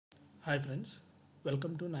Hi friends,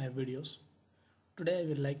 welcome to Naya Videos. Today I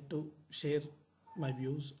would like to share my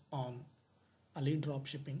views on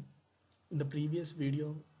Alidropshipping. In the previous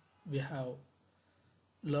video, we have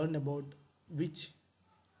learned about which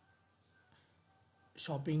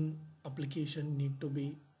shopping application need to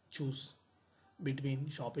be choose between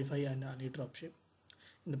Shopify and Alidropship.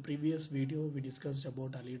 In the previous video, we discussed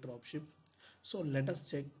about Alidropship. So let us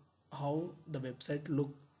check how the website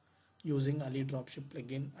look using Alidropship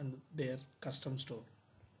plugin and their custom store.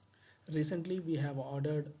 Recently, we have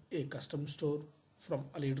ordered a custom store from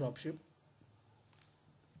Alidropship.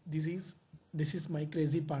 This is my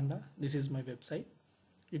crazy panda. This is my website.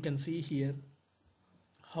 You can see here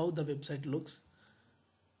how the website looks.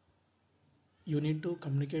 You need to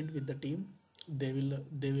communicate with the team. They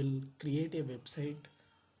will create a website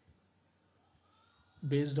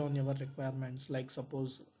based on your requirements. Like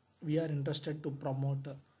suppose we are interested to promote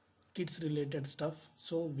kids related stuff,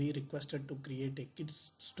 so we requested to create a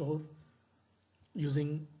kids store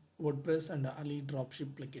using WordPress and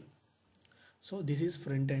Alidropship plugin. So this is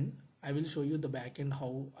front end. I will show you the back end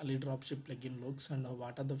how Alidropship plugin looks and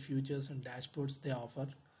what are the features and dashboards they offer.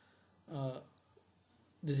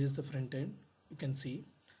 This is the front end. You can see.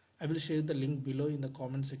 I will share the link below in the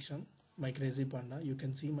comment section. My crazy panda. You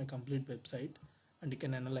can see my complete website and you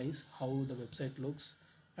can analyze how the website looks.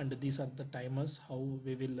 And these are the timers. How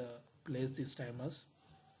we will place these timers.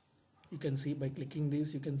 You can see by clicking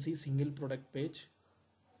this. You can see single product page.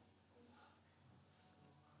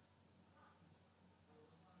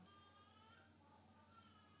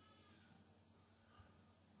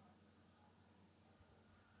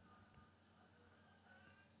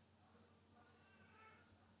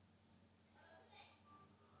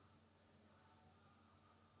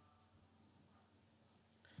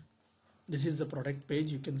 This is the product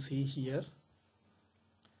page. You can see here.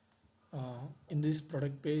 In this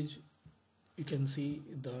product page, you can see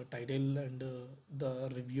the title and the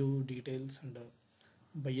review details and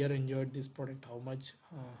buyer enjoyed this product, how much,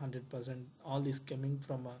 100%. All this coming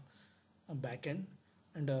from a back end,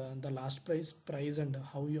 and the last price and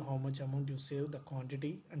how much amount you save, the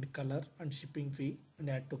quantity and color and shipping fee and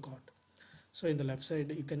add to cart. So in the left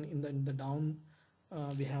side, you can in the down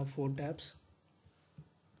we have four tabs.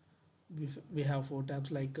 We have four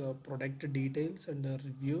tabs like product details and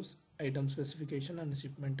reviews, item specification and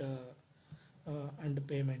shipment and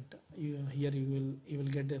payment. Here you will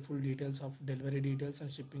get the full details of delivery details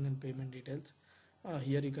and shipping and payment details.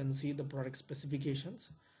 Here you can see the product specifications.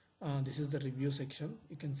 This is the review section.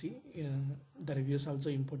 You can see the reviews also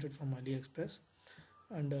imported from AliExpress,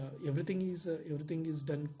 and everything is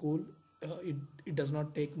done cool. It does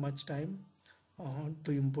not take much time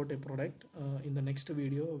to import a product. In the next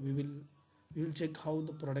video we will check how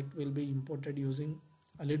the product will be imported using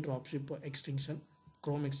Alidropship extension,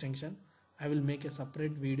 Chrome extension. I will make a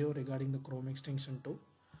separate video regarding the Chrome extension too.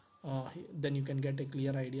 Then you can get a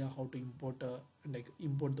clear idea how to import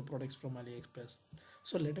the products from AliExpress.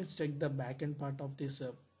 So let us check the backend part of this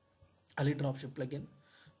Alidropship plugin.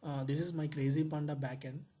 This is my crazy panda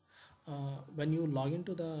backend. When you log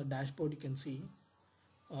into the dashboard, you can see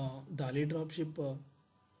the Alidropship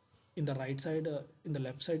in the right side. In the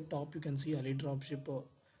left side top, you can see Alidropship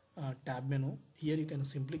tab menu. Here you can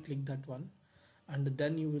simply click that one, and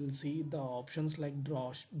then you will see the options like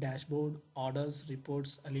dashboard, orders,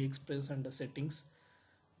 reports, AliExpress and the settings,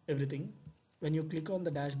 everything. When you click on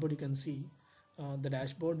the dashboard, you can see the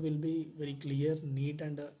dashboard will be very clear, neat,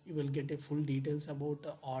 and you will get a full details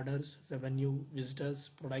about orders, revenue, visitors,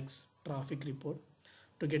 products, traffic report.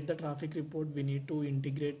 To get the traffic report, we need to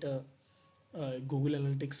integrate Google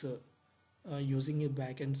Analytics using a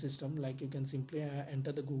backend system. Like you can simply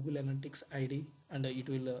enter the Google Analytics ID and it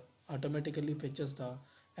will automatically fetches the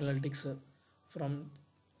analytics from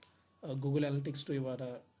Google Analytics to your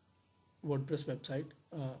WordPress website.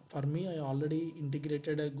 For me, I already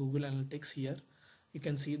integrated Google Analytics here. You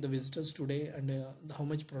can see the visitors today and how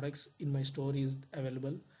much products in my store is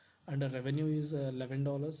available, and the revenue is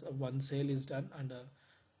 $11. One sale is done, and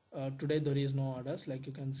today there is no orders. Like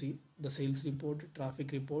you can see the sales report,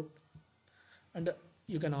 traffic report, and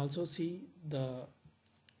you can also see the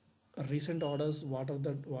recent orders. What are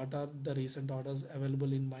the recent orders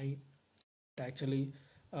available in my actually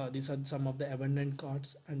these are some of the abandoned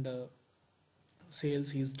carts and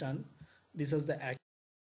sales is done. This is the act.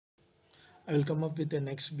 I will come up with the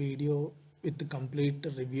next video with the complete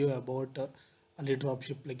review about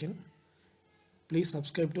Alidropship plugin. Please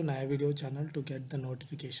subscribe to Naya Video channel to get the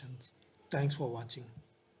notifications. Thanks for watching.